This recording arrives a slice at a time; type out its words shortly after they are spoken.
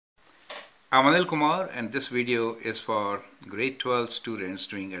I'm Anil Kumar, and this video is for grade 12 students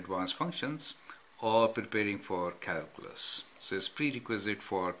doing advanced functions or preparing for calculus. So it's prerequisite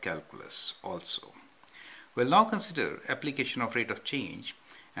for calculus also. We'll now consider application of rate of change,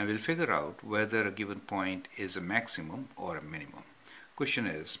 and we'll figure out whether a given point is a maximum or a minimum. Question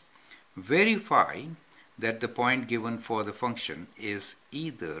is, verify that the point given for the function is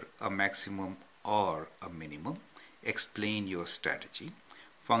either a maximum or a minimum. Explain your strategy.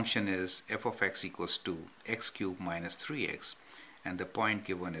 Function is f of x equals to x cubed minus 3x, and the point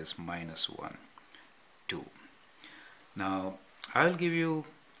given is minus 1, 2. Now, I'll give you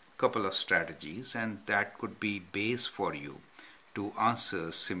a couple of strategies, and that could be base for you to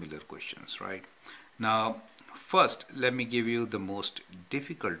answer similar questions, right? Now, first, let me give you the most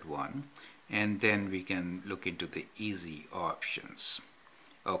difficult one, and then we can look into the easy options.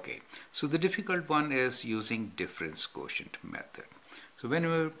 Okay, so the difficult one is using difference quotient method. So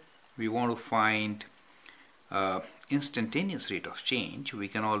whenever we want to find instantaneous rate of change, we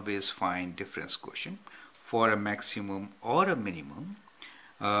can always find difference quotient. For a maximum or a minimum,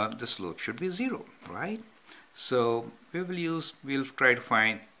 the slope should be 0, right? So we'll try to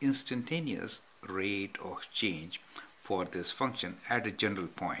find instantaneous rate of change for this function at a general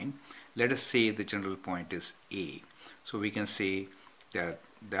point. Let us say the general point is a. So we can say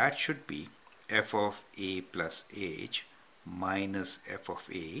that should be f of a plus h minus f of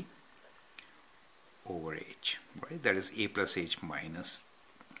a over h, right? That is a plus h minus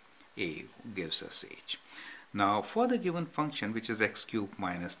a gives us h. Now for the given function, which is x cubed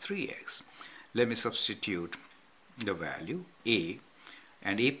minus 3x, let me substitute the value a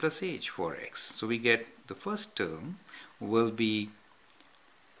and a plus h for x. So we get the first term will be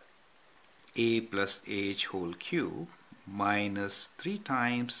a plus h whole cube minus 3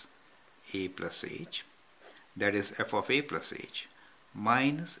 times a plus h, that is f of a plus h,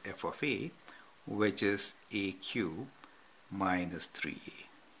 minus f of a, which is a cube minus 3a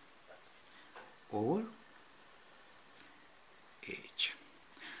over h.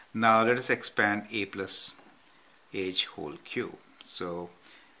 Now let us expand a plus h whole cube. So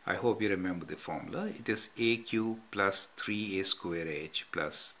I hope you remember the formula. It is a cube plus 3a square h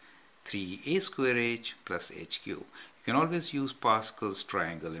plus 3a square h plus h cube. You can always use Pascal's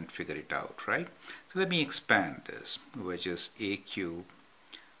triangle and figure it out, right? So let me expand this, which is a cube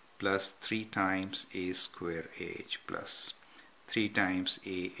plus 3 times a square h plus 3 times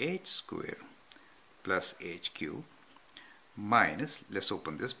a h square plus h cube minus, let's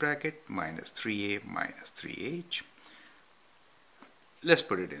open this bracket, minus 3a minus 3h. Let's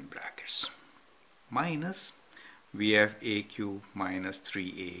put it in brackets. Minus, we have a cube minus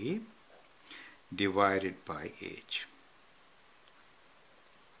 3a divided by h.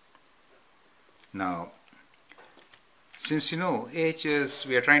 Now, since you know h is,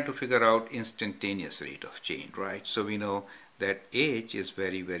 we are trying to figure out instantaneous rate of change, right? So we know that h is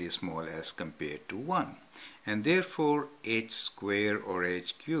very, very small as compared to 1. And therefore, h square or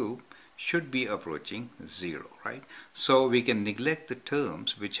h cube should be approaching 0, right? So we can neglect the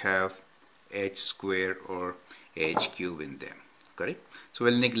terms which have h square or h cube in them, correct? So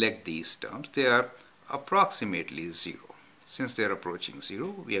we'll neglect these terms. They are approximately 0. Since they are approaching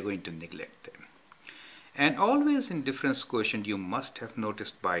 0, we are going to neglect them. And always in difference quotient, you must have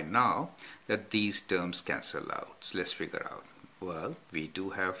noticed by now that these terms cancel out. So let's figure out. Well, we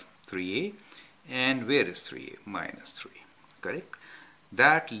do have 3a, and where is 3a? Minus 3, correct?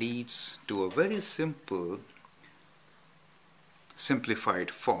 That leads to a very simplified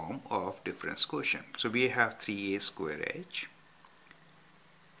form of difference quotient. So we have 3a square h,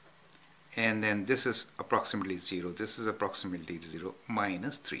 and then this is approximately 0, this is approximately 0,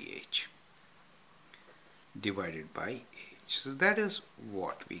 minus 3h divided by h. So that is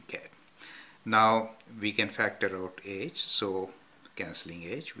what we get. Now we can factor out h, so cancelling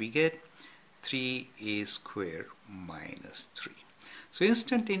h, we get 3a square minus 3. So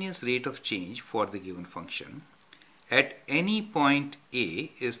instantaneous rate of change for the given function at any point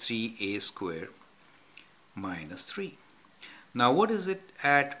a is 3a square minus 3. Now what is it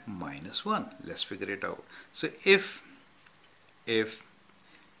at minus 1? Let's figure it out. So if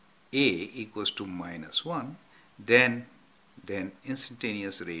a equals to minus 1, then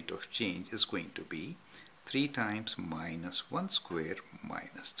instantaneous rate of change is going to be 3 times minus 1 square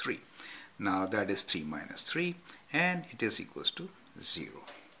minus 3. Now that is 3 minus 3, and it is equals to 0.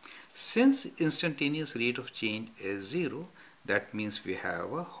 Since instantaneous rate of change is 0, that means we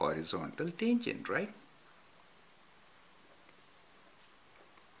have a horizontal tangent, right?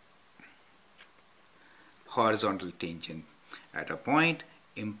 Horizontal tangent at a point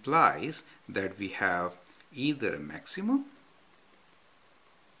implies that we have either a maximum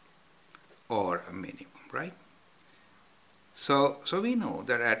or a minimum, right? So we know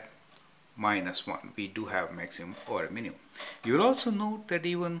that at -1 we do have maximum or a minimum. You will also note that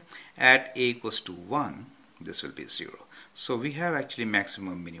even at a equals to 1, this will be 0. So we have actually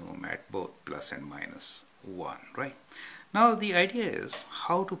maximum minimum at both plus and -1, right? Now the idea is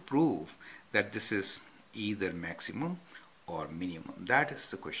how to prove that this is either maximum or minimum. That is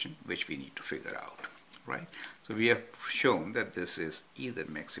the question which we need to figure out, right? So we have shown that this is either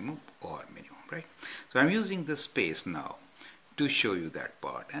maximum or minimum, right? So I'm using this space now to show you that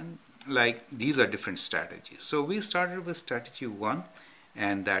part, and like these are different strategies. So we started with strategy 1,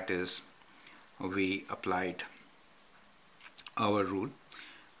 and that is we applied our rule,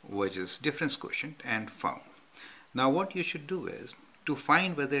 which is difference quotient, and found. Now what you should do is to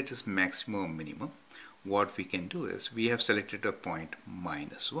find whether it is maximum or minimum. What we can do is we have selected a point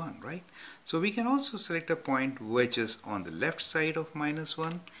 -1, right? So we can also select a point which is on the left side of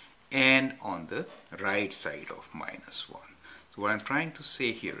 -1 and on the right side of -1. So what I'm trying to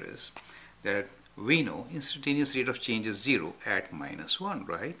say here is that we know instantaneous rate of change is 0 at -1,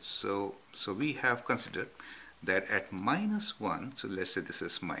 right? So we have considered that at -1, so let's say this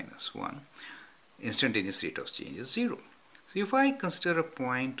is -1, instantaneous rate of change is 0. So if I consider a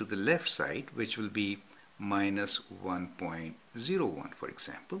point to the left side, which will be -1.01, for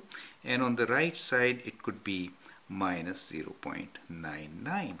example, and on the right side it could be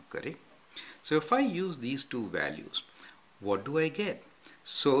 -0.99, correct? So if I use these two values, what do I get?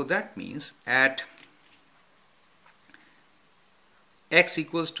 So that means at x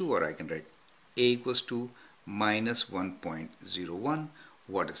equals to, or I can write a equals to -1.01,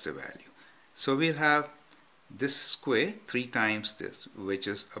 what is the value? So we'll have this square 3 times this, which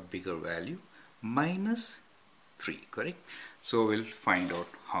is a bigger value, -3, correct? So we'll find out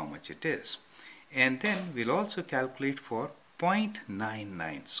how much it is. And then we'll also calculate for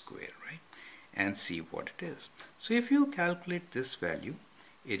 0.99 square, right? And see what it is. So if you calculate this value,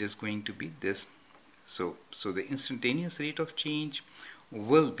 it is going to be this. So the instantaneous rate of change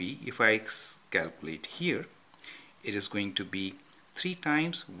will be, if I calculate here, it is going to be 3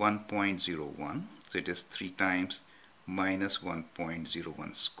 times 1.01. So it is 3 times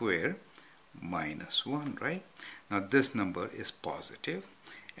 -1.01 square -1, right? Now this number is positive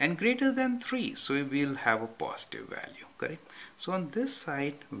and greater than 3, so we will have a positive value, correct? So on this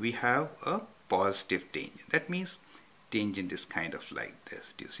side we have a positive tangent. That means tangent is kind of like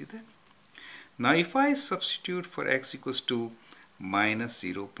this. Do you see that? Now if I substitute for x equals to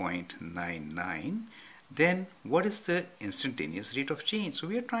 -0.99, then what is the instantaneous rate of change? So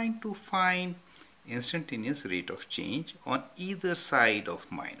we are trying to find instantaneous rate of change on either side of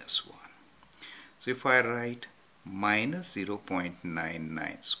 -1. So if I write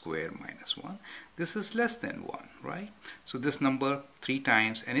 -0.99 square -1, this is less than 1, right? So this number 3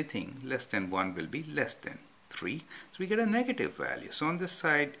 times anything less than 1 will be less than 3. So we get a negative value. So on this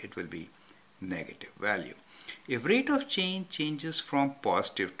side it will be negative value. If rate of change changes from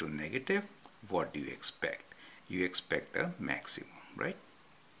positive to negative, what do you expect? You expect a maximum, right?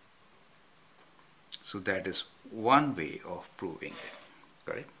 So that is one way of proving it,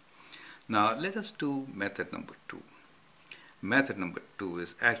 correct? Now let us do method number 2. Method number 2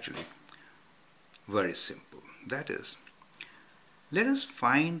 is actually very simple. That is, let us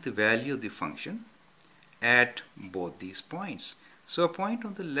find the value of the function at both these points. So a point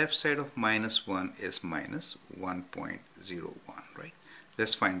on the left side of -1 is -1.01, right?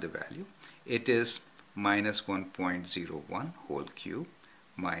 Let's find the value. It is -1.01 whole cube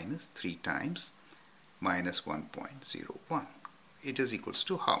minus 3 times -1.01. It is equals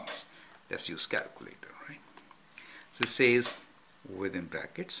to how much? Let's use calculator, right? So it says within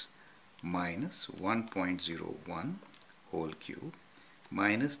brackets -1.01 whole cube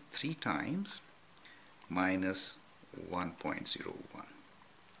minus 3 times -1.01.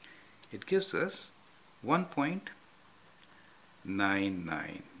 It gives us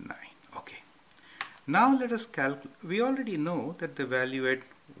 1.999. Okay. Now let us calculate. We already know that the value at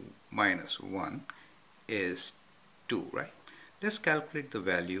 -1 is 2, right? Let's calculate the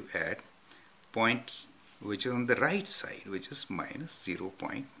value at point which is on the right side, which is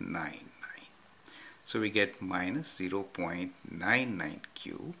 -0.99. So we get -0.99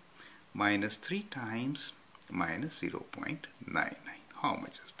 cube minus 3 times -0.99. How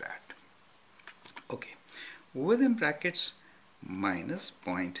much is that? Okay, within brackets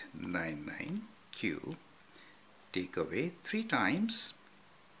 -0.99 cube, take away 3 times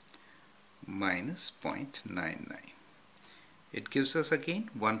 -0.99. It gives us again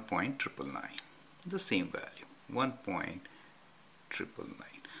 1.999, the same value,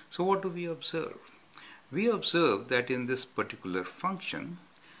 1.999. So what do we observe? We observe that in this particular function,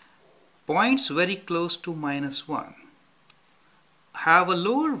 points very close to -1 have a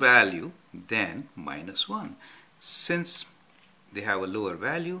lower value than -1. Since they have a lower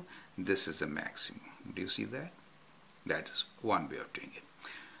value, this is the maximum. Do you see that? That is one way of doing it.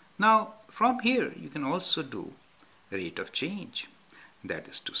 Now, from here, you can also do rate of change. That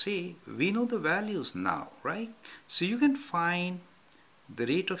is to say, we know the values now, right? So you can find the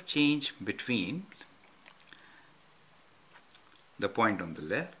rate of change between the point on the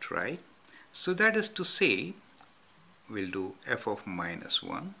left, right? So that is to say, we'll do f of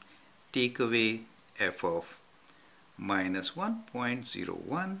 -1, take away f of minus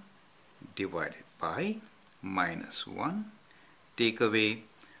 1.01 divided by -1, take away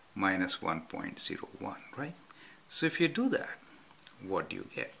minus 1.01, right? So if you do that, what do you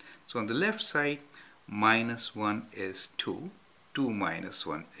get? So on the left side, -1 is 2, 2 minus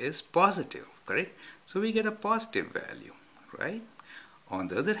 1 is positive, correct? So we get a positive value, right? On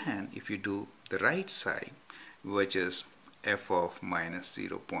the other hand, if you do the right side, which is f of minus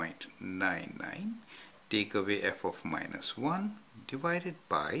 0.99, take away f of -1 divided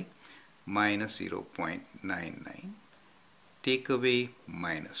by minus 0.99, take away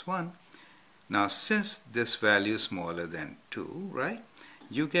 -1. Now since this value is smaller than 2, right,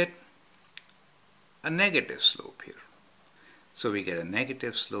 you get a negative slope here. So we get a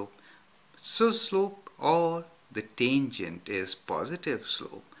negative slope. So slope or the tangent is positive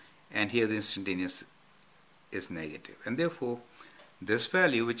slope, and here the instantaneous is negative, and therefore this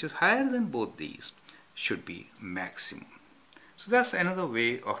value, which is higher than both these, should be maximum. So that's another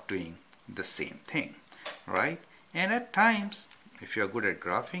way of doing the same thing, right? And at times, if you're good at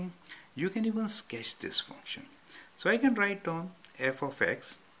graphing, you can even sketch this function. So I can write down f of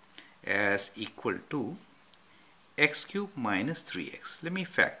x as equal to x cubed minus 3x. Let me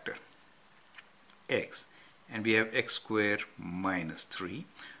factor x, and we have x squared minus 3,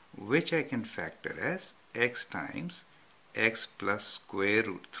 which I can factor as x times x plus square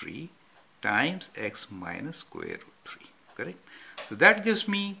root 3 times x minus square root 3, correct? So that gives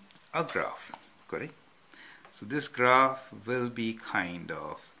me a graph, correct? So this graph will be kind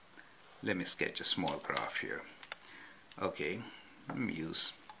of, let me sketch a small graph here. Okay, let me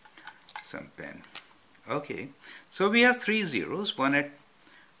use some pen. Okay, so we have three zeros, one at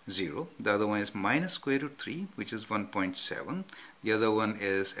 0, the other one is minus square root 3, which is 1.7, the other one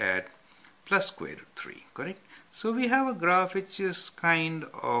is at plus square root 3, correct? So we have a graph which is kind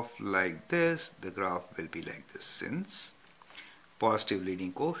of like this. The graph will be like this since positive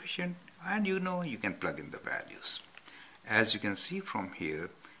leading coefficient, and you know you can plug in the values. As you can see from here,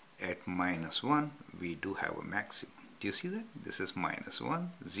 at -1 we do have a maximum. Do you see that? This is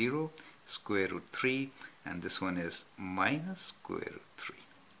 -1, 0, square root 3, and this one is minus square root 3,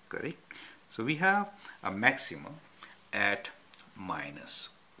 correct? So we have a maximum at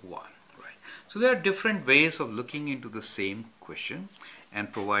 -1. So there are different ways of looking into the same question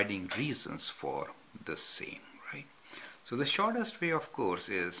and providing reasons for the same, right? So the shortest way, of course,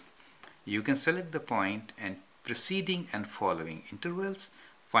 is you can select the point and preceding and following intervals,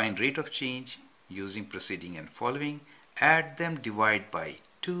 find rate of change using preceding and following, add them, divide by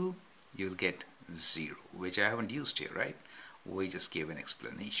 2, you'll get 0, which I haven't used here, right? We just gave an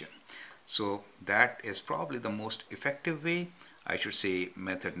explanation. So that is probably the most effective way. I should say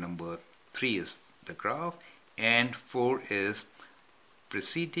method number 3 is the graph, and 4 is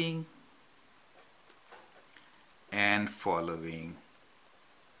preceding and following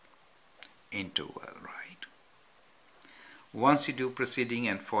interval, right? Once you do preceding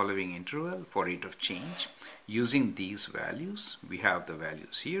and following interval for rate of change using these values, we have the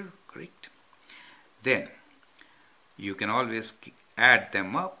values here, correct? Then you can always add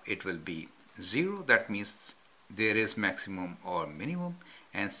them up. It will be 0. That means there is maximum or minimum,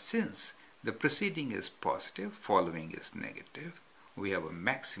 and since the preceding is positive, following is negative, we have a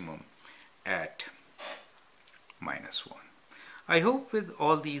maximum at -1. I hope with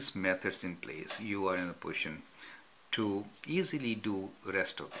all these methods in place, you are in a position to easily do the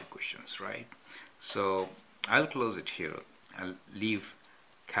rest of the questions, right? So I'll close it here. I'll leave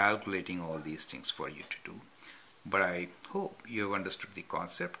calculating all these things for you to do. But I hope you have understood the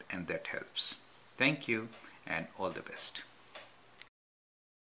concept, and that helps. Thank you, and all the best.